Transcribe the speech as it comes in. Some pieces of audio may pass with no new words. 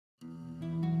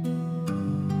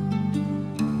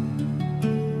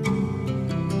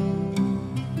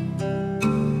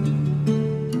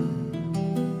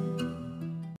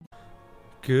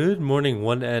Good morning,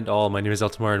 one and all. My name is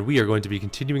Eltimar, and we are going to be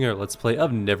continuing our Let's Play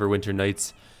of Neverwinter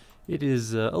Nights. It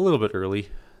is a little bit early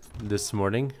this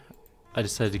morning. I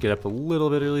decided to get up a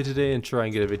little bit early today and try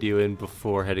and get a video in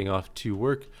before heading off to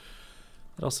work.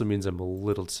 That also means I'm a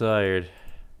little tired.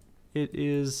 It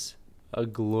is a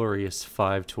glorious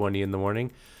 5:20 in the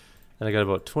morning, and I got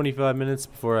about 25 minutes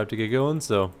before I have to get going,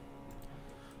 so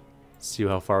let's see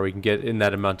how far we can get in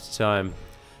that amount of time.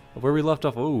 Where we left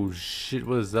off, oh shit,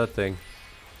 what is that thing?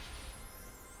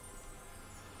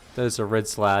 That is a red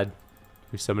slad.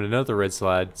 We summoned another red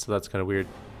slad, so that's kind of weird.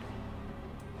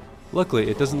 Luckily,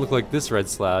 it doesn't look like this red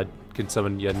slad can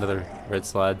summon yet another red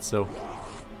slad, so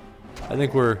I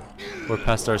think we're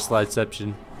past our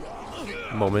sladception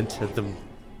moment at the,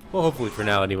 well, hopefully for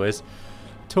now anyways.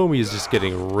 Tommy is just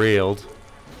getting railed.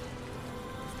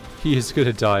 He is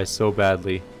gonna die so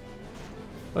badly.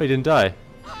 Oh, he didn't die.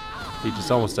 He just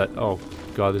almost died. Oh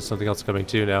god, there's something else coming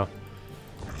too now.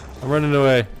 I'm running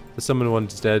away. The summoned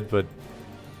one's dead, but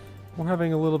we're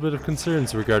having a little bit of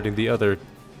concerns regarding the other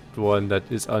one that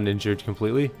is uninjured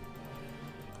completely.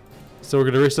 So we're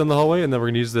gonna race down the hallway and then we're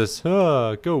gonna use this.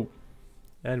 Go!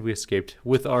 And we escaped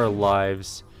with our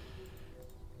lives.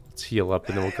 Let's heal up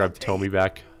and then we'll grab Tommy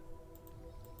back.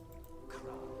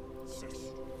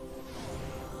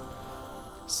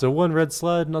 So one red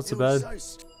slide, not so bad.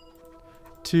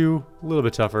 Two, a little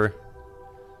bit tougher.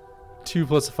 2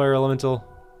 plus a fire elemental.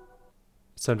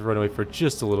 It's time to run away for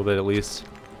just a little bit at least.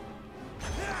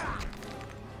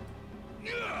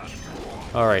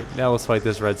 Alright, now let's fight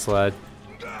this red slad.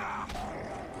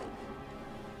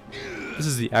 This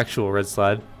is the actual red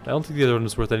slad. I don't think the other one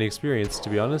was worth any experience,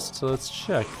 to be honest, so let's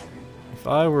check. If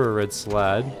I were a red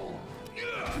slad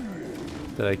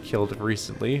that I killed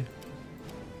recently,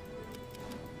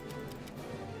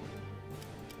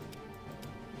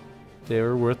 they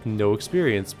were worth no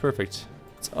experience. Perfect.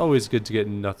 It's always good to get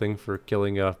nothing for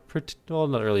killing a well,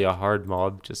 not really a hard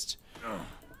mob, just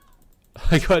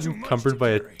I got encumbered by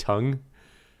a tongue.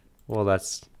 Well,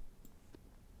 that's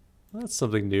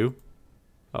something new.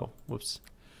 Oh, whoops.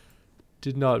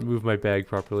 Did not move my bag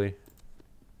properly.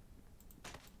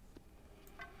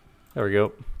 There we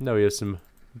go. Now we have some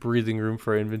breathing room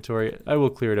for our inventory. I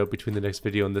will clear it out between the next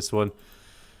video and this one.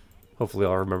 Hopefully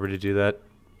I'll remember to do that.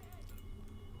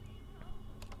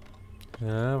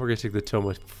 We're gonna take the tome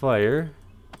with fire.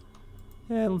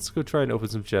 And let's go try and open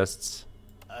some chests.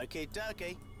 Okay,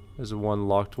 okay. There's one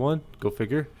locked one. Go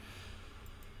figure.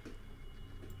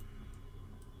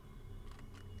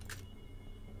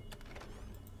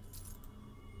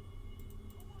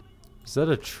 Is that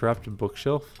a trapped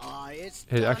bookshelf?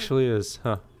 It actually is,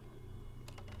 huh?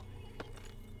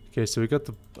 Okay, so we got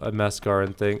the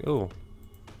mascaran thing. Oh,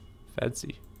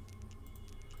 fancy.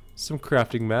 Some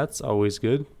crafting mats, always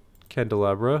good.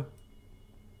 Candelabra.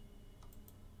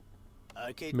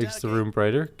 Okay, Makes the room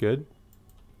brighter. Good.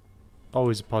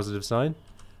 Always a positive sign.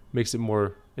 Makes it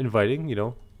more inviting, you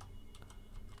know.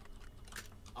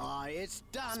 It's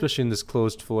done. Especially in this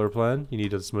closed floor plan. You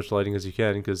need as much lighting as you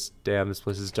can because, damn, this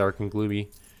place is dark and gloomy.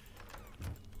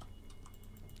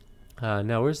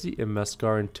 Now, where's the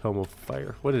Mascaran Tome of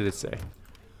Fire? What did it say?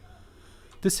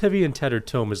 This heavy and tattered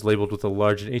tome is labeled with a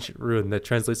large and ancient rune that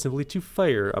translates simply to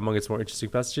fire. Among its more interesting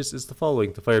passages is the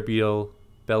following. The fire beetle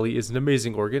belly is an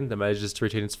amazing organ that manages to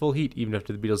retain its full heat even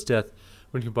after the beetle's death.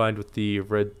 When combined with the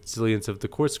resilience of the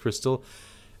quartz crystal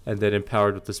and then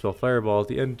empowered with the spell fireball,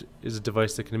 the end is a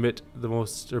device that can emit the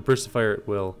most burst of fire at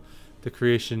will. The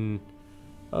creation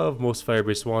of most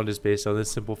fire-based wand is based on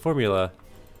this simple formula.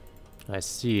 I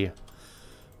see.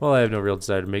 Well, I have no real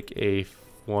desire to make a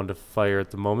wand of fire at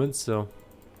the moment, so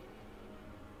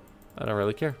I don't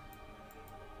really care.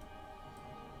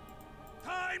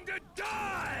 Time to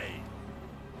die.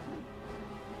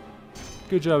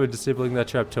 Good job in disabling that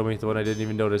trap, Tommy, the one I didn't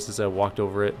even notice as I walked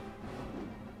over it.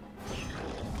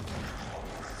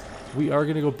 We are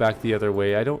going to go back the other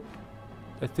way. I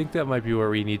think that might be where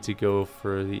we need to go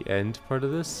for the end part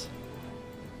of this.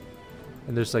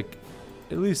 And there's like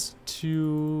at least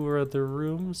 2 other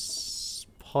rooms,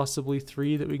 possibly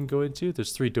 3 that we can go into.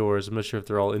 There's 3 doors. I'm not sure if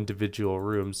they're all individual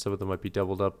rooms. Some of them might be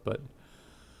doubled up, but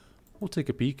we'll take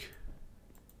a peek.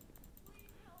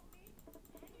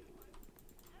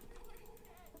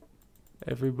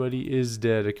 Everybody is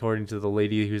dead according to the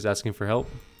lady who's asking for help.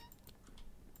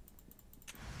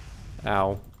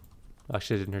 Ow.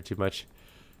 Actually, I didn't hurt too much.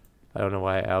 I don't know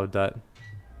why I owed that.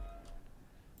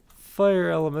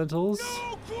 Fire elementals.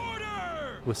 No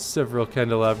quarter. With several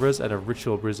candelabras and a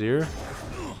ritual brazier.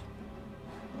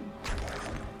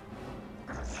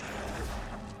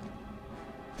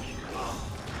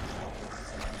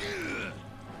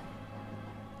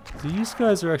 These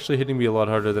guys are actually hitting me a lot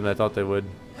harder than I thought they would.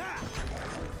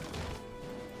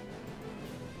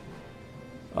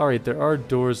 Alright, there are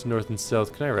doors north and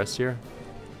south. Can I rest here?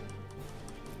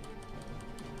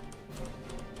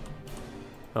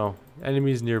 Oh,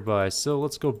 enemies nearby. So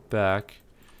let's go back.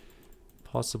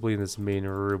 Possibly in this main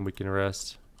room we can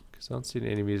rest. Because I don't see any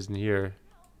enemies in here.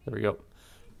 There we go.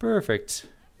 Perfect.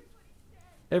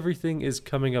 Everything is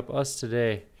coming up us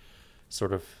today.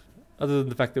 Sort of. Other than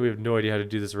the fact that we have no idea how to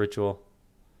do this ritual.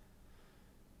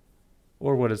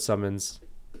 Or what it summons.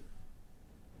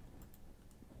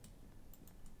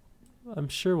 I'm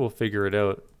sure we'll figure it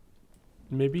out.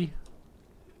 Maybe?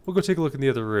 We'll go take a look in the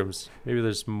other rooms. Maybe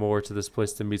there's more to this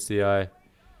place than meets the eye.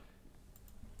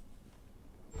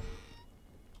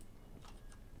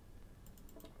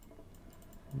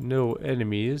 No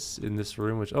enemies in this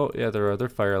room, which... Oh, yeah, there are other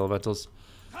fire elementals.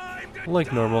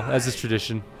 Like normal, as is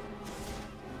tradition.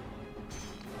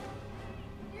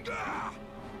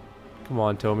 Come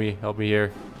on, Tommy, help me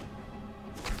here.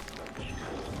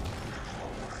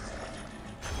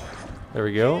 There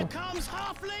we go.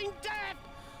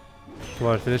 Come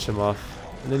on, finish him off.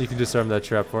 And then you can disarm that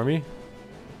trap for me.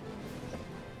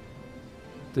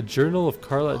 The Journal of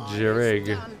Carla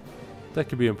Jereg. That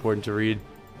could be important to read.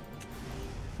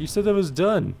 You said that was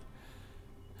done.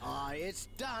 It's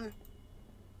done.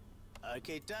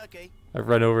 Okay, dokie. I've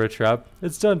run over a trap.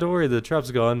 It's done, don't worry, the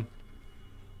trap's gone.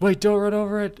 Wait, don't run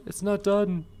over it. It's not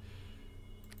done.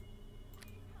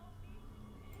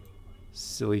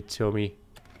 Silly Tommy.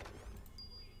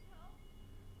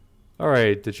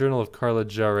 Alright, the Journal of Carla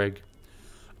Jareg.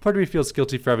 Part of me feels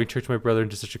guilty for having tricked my brother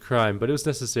into such a crime, but it was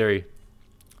necessary.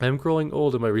 I am growing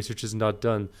old and my research is not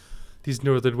done. These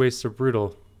northern wastes are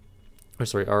brutal.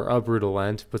 Are a brutal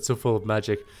land, but so full of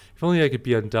magic. If only I could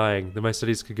be undying, then my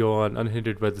studies could go on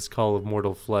unhindered by this call of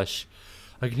mortal flesh.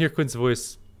 I can hear Quinn's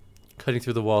voice cutting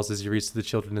through the walls as he reads to the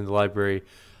children in the library.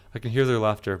 I can hear their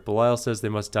laughter. Belial says they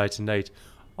must die tonight.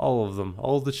 All of them.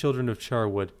 All of the children of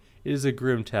Charwood. It is a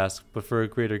grim task, but for a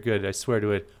greater good, I swear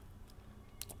to it.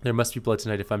 There must be blood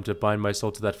tonight if I'm to bind my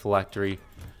soul to that phylactery.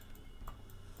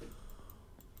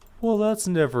 Well, that's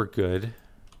never good.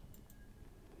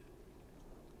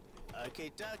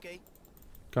 Okay, dokie.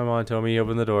 Come on, Tommy,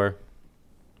 open the door.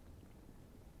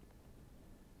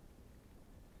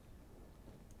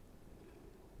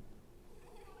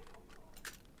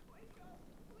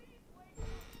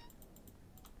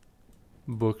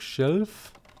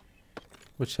 Bookshelf,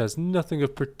 which has nothing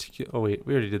of particular... Oh wait,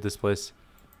 we already did this place.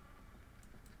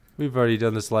 We've already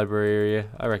done this library area.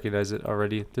 I recognize it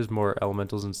already. There's more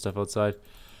elementals and stuff outside.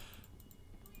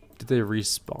 Did they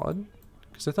respawn?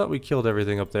 Because I thought we killed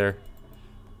everything up there.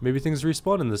 Maybe things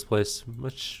respawn in this place,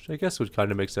 which I guess would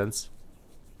kind of make sense.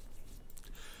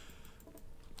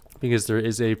 Because there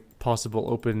is a possible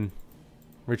open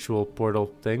ritual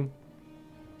portal thing.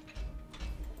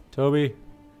 Toby.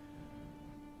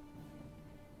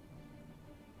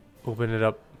 Open it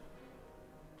up.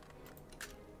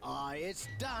 It's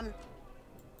done.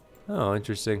 Oh,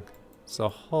 interesting. It's a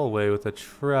hallway with a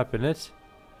trap in it.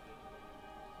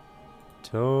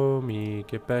 Tommy,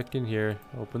 get back in here.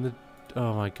 Open the...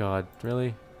 Oh my god,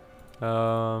 really?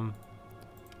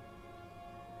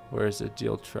 Where's the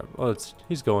deal trap? Oh,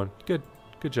 he's going. Good.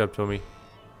 Good job, Tommy.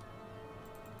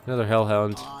 Another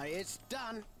Hellhound. It's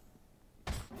done.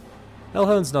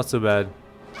 Hellhound's not so bad.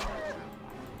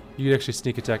 You can actually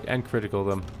sneak attack and critical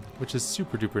them, which is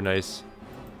super duper nice.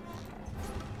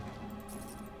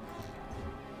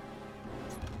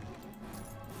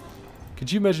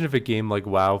 Could you imagine if a game like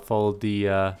WoW followed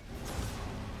the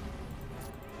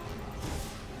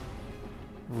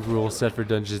rule set for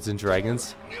Dungeons and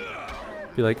Dragons?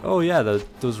 Be like, oh yeah,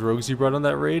 those rogues you brought on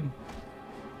that raid?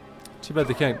 Too bad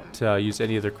they can't use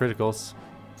any of their criticals.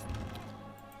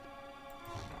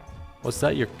 What's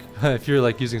that? If you're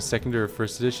like using second or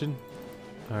first edition?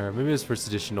 Or maybe it's first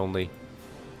edition only.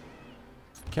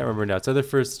 Can't remember now. It's either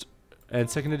first and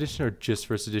second edition or just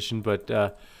first edition, but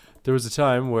there was a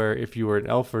time where if you were an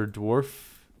elf or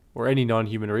dwarf or any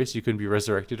non-human race, you couldn't be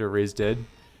resurrected or raised dead.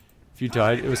 If you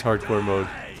died, it was hardcore mode.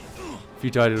 If you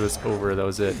died, it was over. That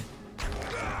was it.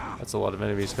 That's a lot of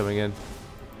enemies coming in.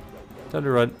 Time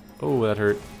to run. Oh, that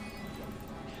hurt.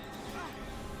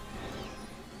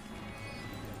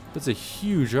 That's a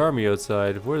huge army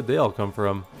outside. Where did they all come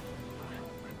from?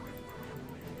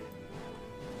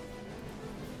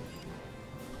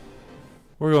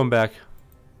 We're going back.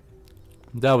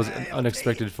 That was an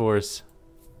unexpected force.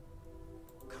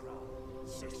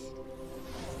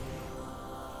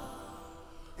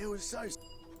 It was so...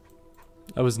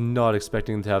 I was not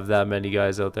expecting to have that many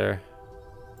guys out there.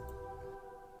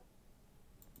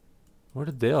 Where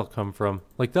did they all come from?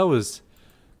 Like, that was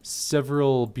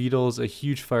several beetles, a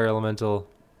huge fire elemental,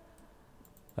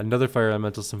 another fire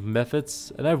elemental, some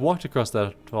mephits, and I've walked across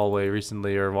that hallway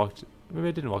recently, or walked, maybe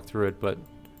I didn't walk through it, but,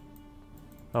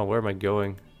 oh, where am I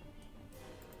going?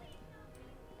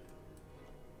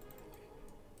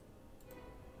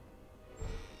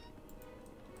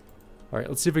 Alright,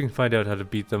 let's see if we can find out how to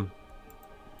beat them.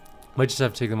 Might just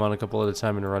have to take them on a couple at a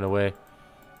time and run away.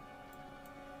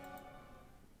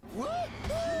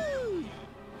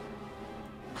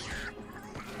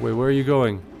 Wait, where are you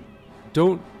going?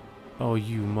 Don't... Oh,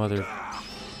 you mother...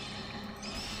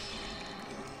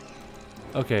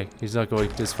 Okay, he's not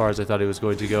going as far as I thought he was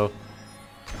going to go.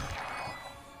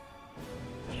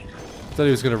 I thought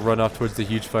he was going to run off towards the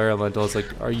huge fire elemental. I was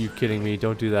like, are you kidding me?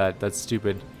 Don't do that. That's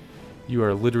stupid. You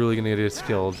are literally going to get us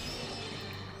killed.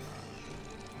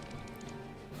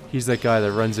 He's that guy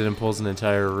that runs in and pulls an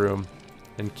entire room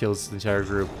and kills the entire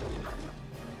group.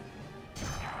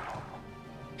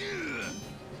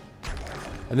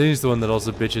 And then he's the one that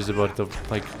also bitches about the,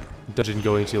 like, dungeon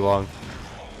going too long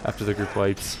after the group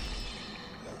wipes.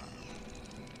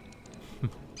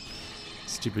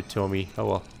 Stupid Tommy. Oh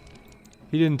well.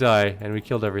 He didn't die, and we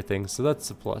killed everything, so that's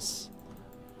a plus.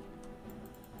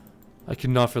 I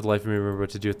cannot for the life of me remember what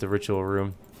to do with the ritual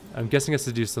room. I'm guessing it has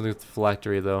to do something with the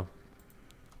phylactery, though.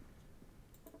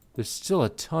 There's still a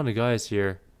ton of guys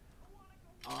here.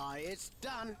 It's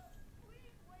done.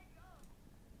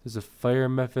 There's a fire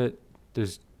method.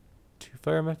 There's 2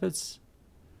 fire methods?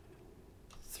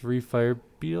 3 fire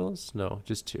beetles? No,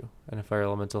 just 2. And a fire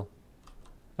elemental.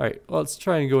 Alright, well, let's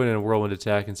try and go in a whirlwind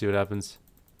attack and see what happens.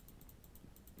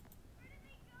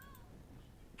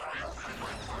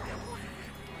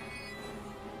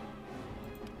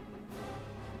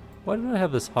 Why don't I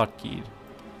have this hotkeyed?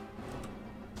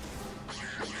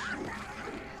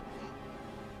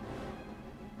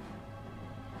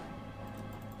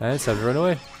 And it's time to run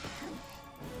away.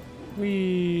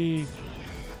 Whee!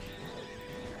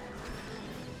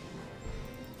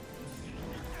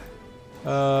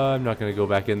 I'm not gonna go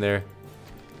back in there.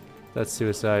 That's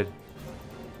suicide.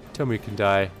 Tell me you can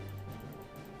die.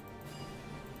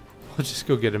 I'll just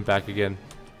go get him back again.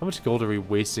 How much gold are we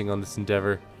wasting on this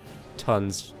endeavor?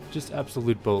 Tons. Just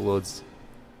absolute boatloads.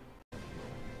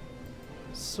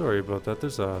 Sorry about that.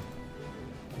 There's a...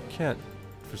 I can't,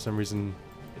 for some reason,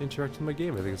 interact with my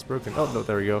game. I think it's broken. Oh, no,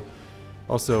 there we go.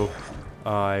 Also,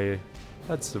 I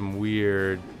had some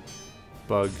weird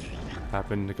bug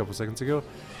happen a couple seconds ago.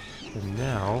 And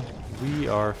now, we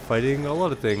are fighting a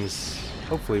lot of things.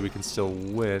 Hopefully we can still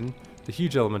win. The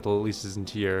huge elemental at least isn't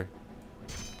here.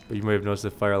 But you may have noticed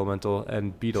that fire elemental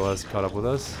and beetle has caught up with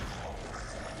us.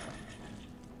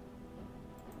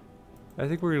 I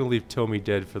think we're going to leave Tommy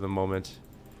dead for the moment.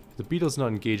 The beetle's not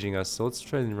engaging us, so let's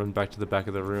try and run back to the back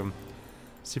of the room.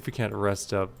 See if we can't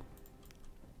rest up.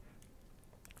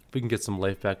 If we can get some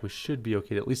life back, we should be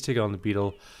okay to at least take on the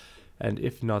beetle. And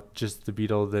if not just the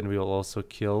beetle, then we will also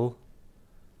kill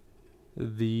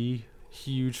the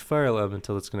huge fire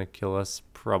elemental that's going to kill us,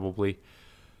 probably.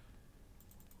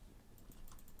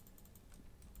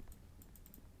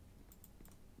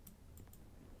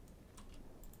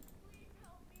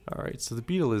 Alright, so the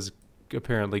beetle is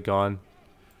apparently gone.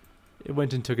 It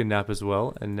went and took a nap as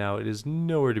well, and now it is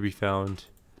nowhere to be found.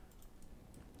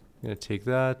 I'm going to take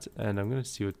that, and I'm going to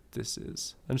see what this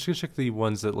is. I'm just going to check the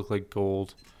ones that look like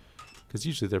gold, because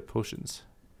usually they're potions.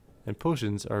 And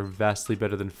potions are vastly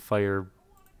better than fire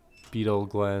beetle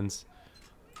glands.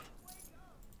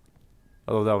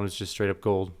 Although that one is just straight up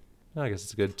gold. I guess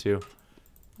it's good too.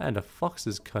 And a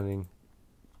fox's cunning.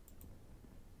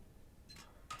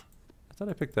 I thought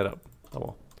I picked that up. Oh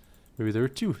well. Maybe there were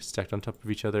 2 stacked on top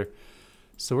of each other.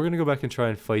 So we're going to go back and try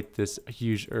and fight this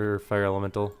huge fire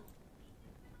elemental.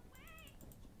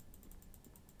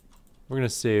 We're going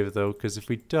to save though, because if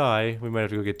we die, we might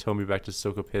have to go get Tommy back to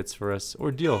soak up hits for us. Or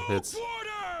deal hits.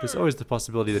 There's always the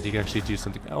possibility that he can actually do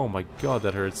something. Oh my god,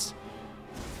 that hurts.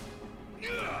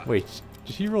 Wait,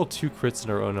 did he roll 2 crits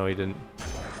in a row? Oh no, he didn't.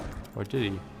 Or did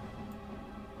he?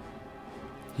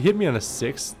 He hit me on a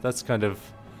 6. That's kind of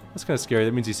scary.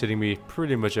 That means he's hitting me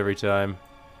pretty much every time.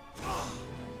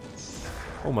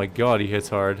 Oh my god, he hits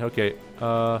hard. Okay,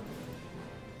 run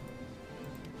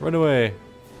away.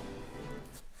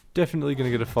 Definitely gonna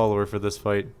get a follower for this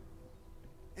fight.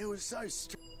 It was so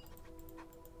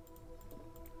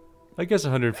I guess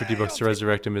 150 bucks to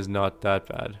resurrect him is not that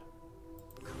bad.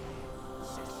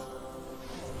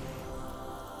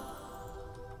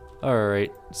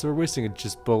 Alright, so we're wasting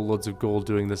just boatloads of gold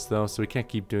doing this though, so we can't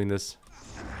keep doing this.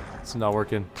 It's not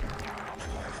working.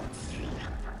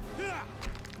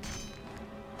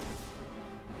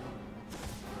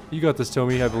 You got this,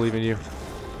 Tommy. I believe in you.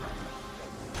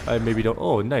 I maybe don't.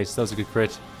 Oh, nice. That was a good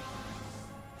crit.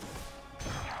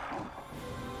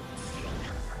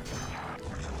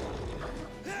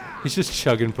 He's just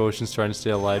chugging potions, trying to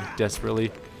stay alive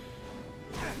desperately.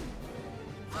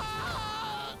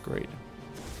 Great.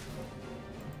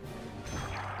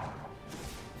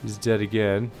 He's dead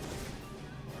again.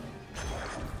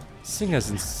 This thing has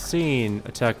insane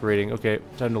attack rating. Okay,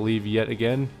 time to leave yet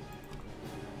again.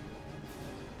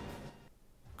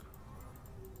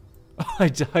 I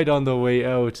died on the way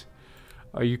out.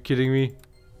 Are you kidding me?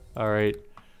 Alright.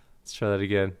 Let's try that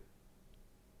again.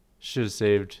 Should have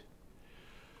saved.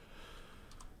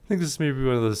 I think this may be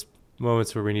one of those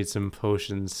moments where we need some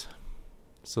potions.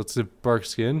 So let's do bark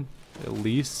skin, at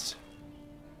least.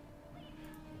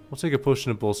 We'll take a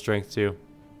potion of bull strength too.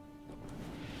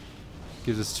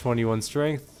 Gives us 21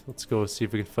 strength. Let's go see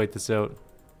if we can fight this out.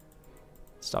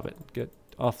 Stop it. Get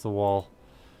off the wall.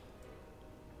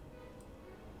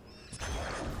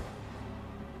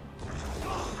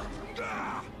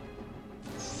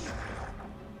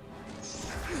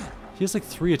 He has like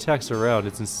 3 attacks around.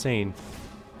 It's insane.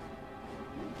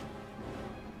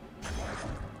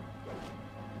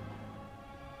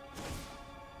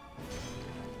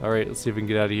 Alright, let's see if we can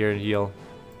get out of here and heal.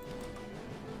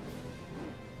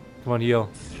 Come on, heal.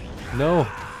 No!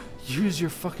 Use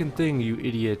your fucking thing, you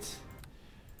idiot.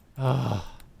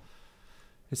 Ah.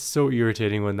 It's so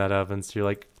irritating when that happens. You're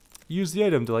like, use the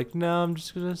item. They're like, no, I'm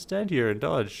just gonna stand here and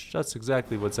dodge. That's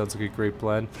exactly what sounds like a great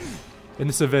plan. In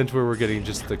this event where we're getting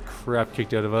just the crap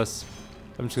kicked out of us,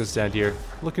 I'm just gonna stand here.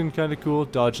 Looking kinda cool,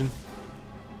 dodging.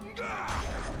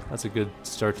 That's a good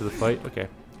start to the fight. Okay.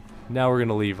 Now we're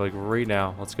gonna leave, like right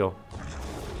now. Let's go.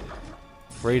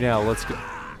 Right now, let's go.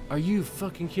 Are you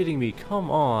fucking kidding me? Come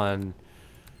on.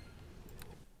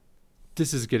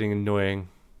 This is getting annoying.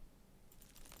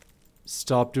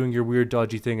 Stop doing your weird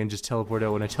dodgy thing and just teleport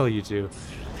out when I tell you to.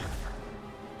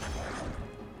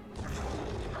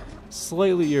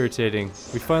 Slightly irritating.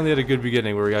 We finally had a good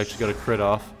beginning where we actually got a crit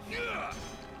off.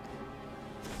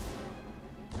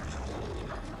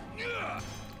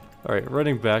 Alright,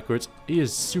 running backwards. He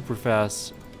is super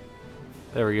fast.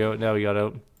 There we go. Now we got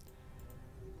out.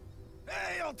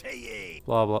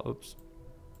 Blah blah. Oops.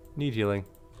 Need healing.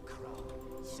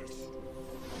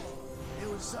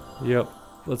 Yep.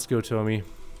 Let's go, Tommy.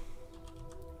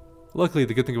 Luckily,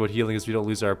 the good thing about healing is we don't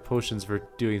lose our potions for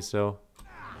doing so.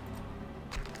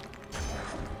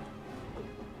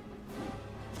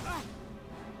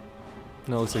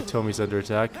 No, it looks like Tommy's under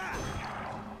attack.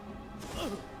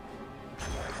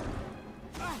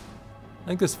 I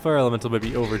think this fire elemental might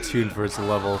be overtuned for its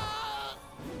level.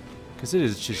 Because it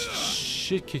is just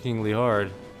shit-kickingly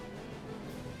hard.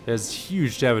 It has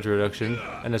huge damage reduction,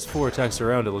 and has 4 attacks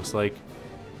around, it looks like.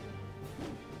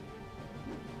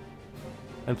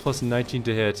 And plus 19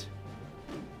 to hit.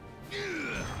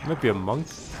 Might be a monk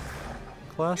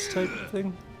class type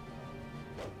thing.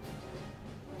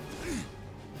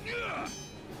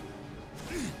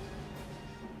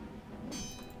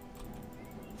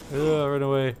 Run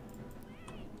away.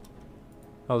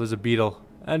 Oh, there's a beetle.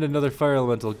 And another fire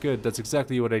elemental. Good, that's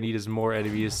exactly what I need is more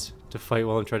enemies to fight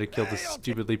while I'm trying to kill this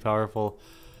stupidly powerful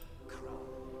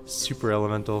super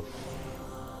elemental.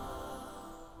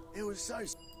 It was so.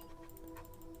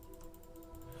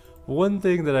 One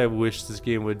thing that I wish this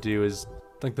game would do is,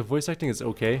 like, the voice acting is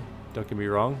okay, don't get me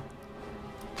wrong,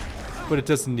 but it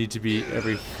doesn't need to be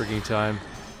every freaking time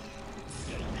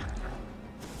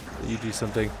that you do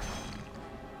something.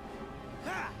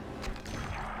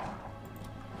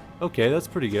 Okay, that's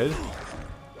pretty good.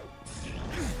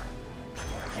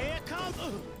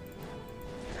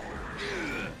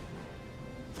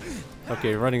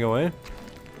 Okay, running away.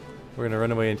 We're gonna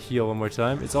run away and heal one more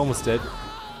time. It's almost dead,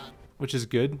 which is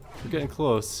good. We're getting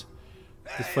close.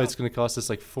 This fight's gonna cost us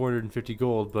like 450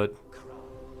 gold, but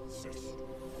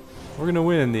we're gonna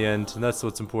win in the end, and that's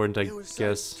what's important, I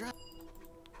guess.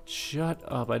 Shut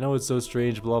up, I know it's so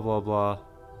strange, blah blah blah.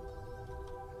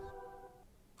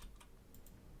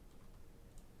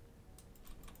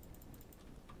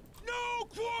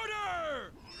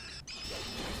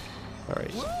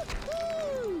 Alright.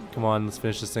 Come on, let's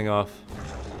finish this thing off.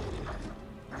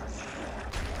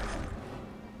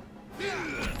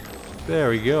 There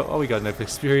we go. Oh, we got enough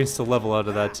experience to level out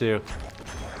of that too.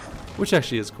 Which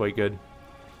actually is quite good.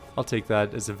 I'll take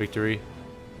that as a victory.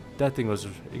 That thing was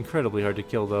incredibly hard to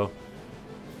kill though.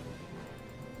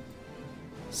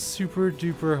 Super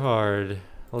duper hard.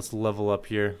 Let's level up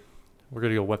here. We're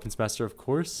gonna go Weapons Master, of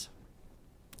course.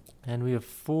 And we have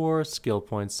 4 skill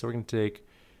points, so we're gonna take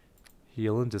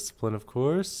Heal and Discipline, of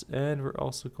course, and we're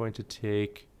also going to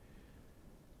take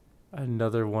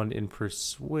another one in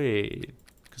Persuade,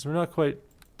 because we're not quite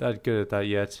that good at that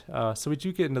yet. So we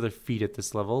do get another feat at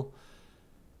this level.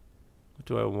 What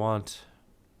do I want?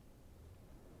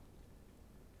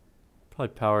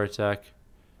 Probably power attack.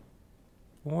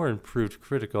 Or improved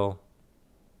critical.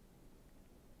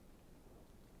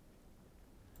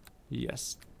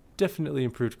 Yes, definitely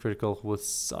improved critical with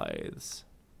scythes.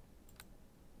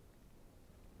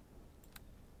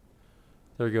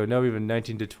 There we go. Now we have a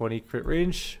 19 to 20 crit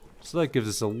range. So that gives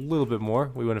us a little bit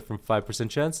more. We went from 5%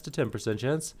 chance to 10%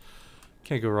 chance.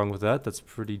 Can't go wrong with that. That's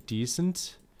pretty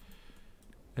decent.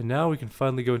 And now we can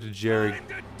finally go into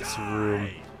Jareg's room.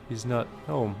 He's not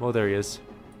home. Oh, there he is.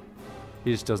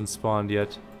 He just doesn't spawn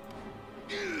yet.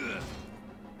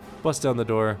 Bust down the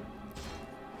door.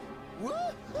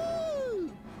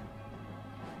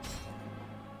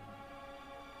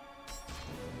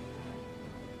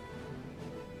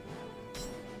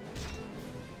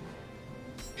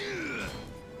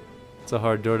 It's a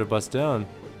hard door to bust down.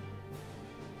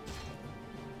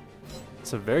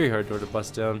 It's a very hard door to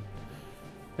bust down.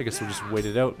 I guess we'll just wait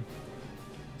it out.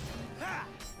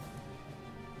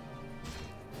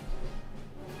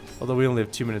 Although we only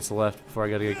have 2 minutes left before I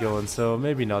gotta get going, so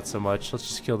maybe not so much. Let's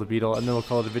just kill the beetle, and then we'll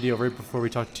call it a video right before we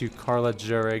talk to Carla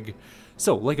Jareg.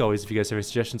 So, like always, if you guys have any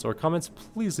suggestions or comments,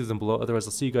 please leave them below. Otherwise,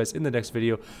 I'll see you guys in the next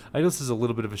video. I know this is a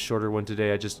little bit of a shorter one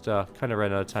today. I just kind of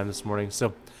ran out of time this morning,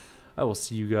 so I will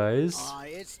see you guys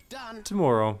It's done.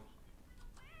 tomorrow.